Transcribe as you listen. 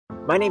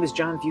My name is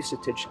John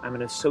Vucetich. I'm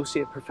an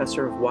associate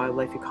professor of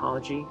wildlife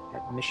ecology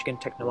at Michigan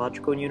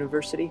Technological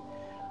University.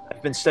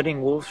 I've been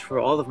studying wolves for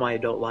all of my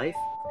adult life.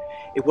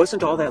 It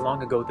wasn't all that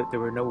long ago that there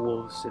were no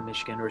wolves in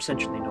Michigan, or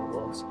essentially no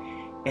wolves.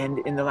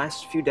 And in the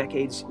last few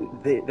decades,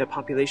 the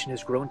population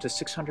has grown to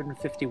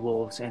 650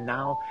 wolves, and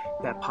now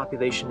that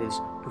population is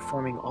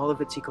performing all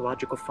of its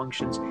ecological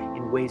functions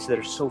in ways that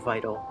are so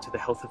vital to the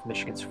health of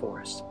Michigan's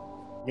forests.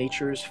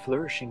 Nature is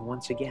flourishing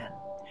once again.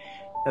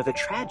 Now, the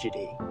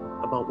tragedy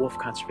about wolf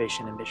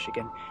conservation in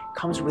Michigan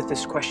comes with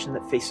this question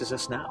that faces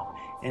us now,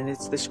 and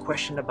it's this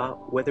question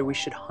about whether we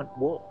should hunt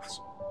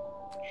wolves.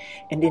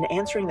 And in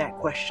answering that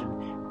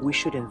question, we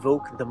should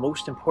invoke the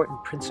most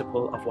important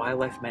principle of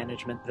wildlife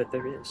management that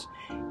there is.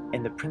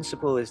 And the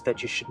principle is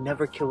that you should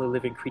never kill a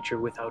living creature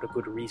without a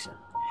good reason.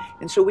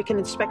 And so we can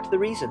inspect the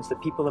reasons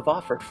that people have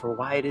offered for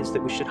why it is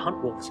that we should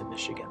hunt wolves in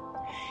Michigan.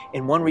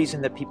 And one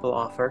reason that people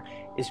offer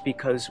is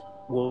because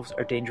wolves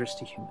are dangerous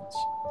to humans.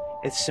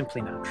 It's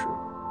simply not true.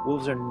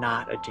 Wolves are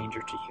not a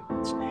danger to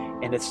humans,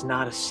 and it's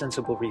not a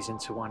sensible reason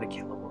to want to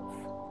kill a wolf.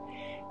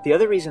 The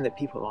other reason that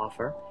people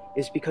offer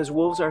is because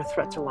wolves are a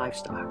threat to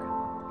livestock.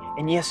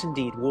 And yes,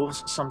 indeed,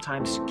 wolves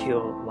sometimes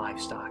kill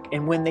livestock.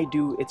 And when they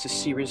do, it's a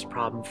serious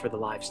problem for the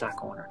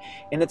livestock owner.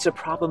 And it's a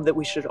problem that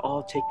we should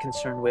all take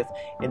concern with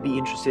and be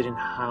interested in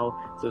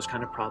how those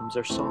kind of problems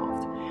are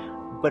solved.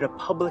 But a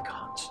public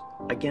hunt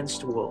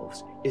against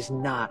wolves is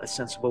not a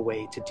sensible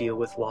way to deal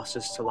with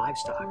losses to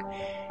livestock.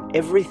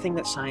 Everything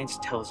that science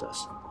tells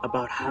us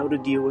about how to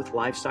deal with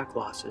livestock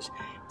losses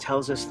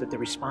tells us that the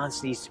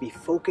response needs to be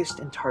focused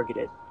and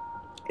targeted.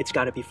 It's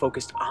got to be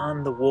focused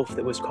on the wolf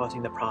that was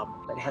causing the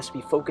problem. It has to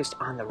be focused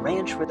on the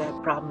ranch where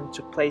that problem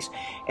took place,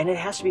 and it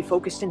has to be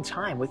focused in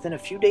time, within a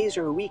few days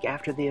or a week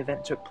after the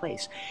event took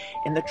place.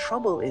 And the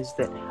trouble is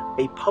that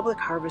a public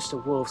harvest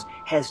of wolves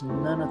has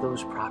none of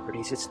those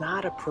properties. It's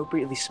not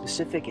appropriately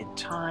specific in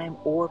time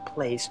or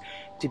place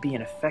to be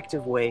an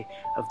effective way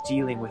of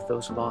dealing with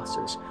those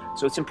losses.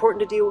 So it's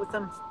important to deal with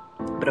them,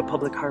 but a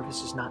public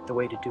harvest is not the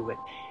way to do it.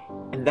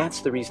 And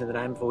that's the reason that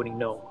I'm voting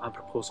no on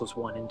proposals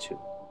 1 and 2.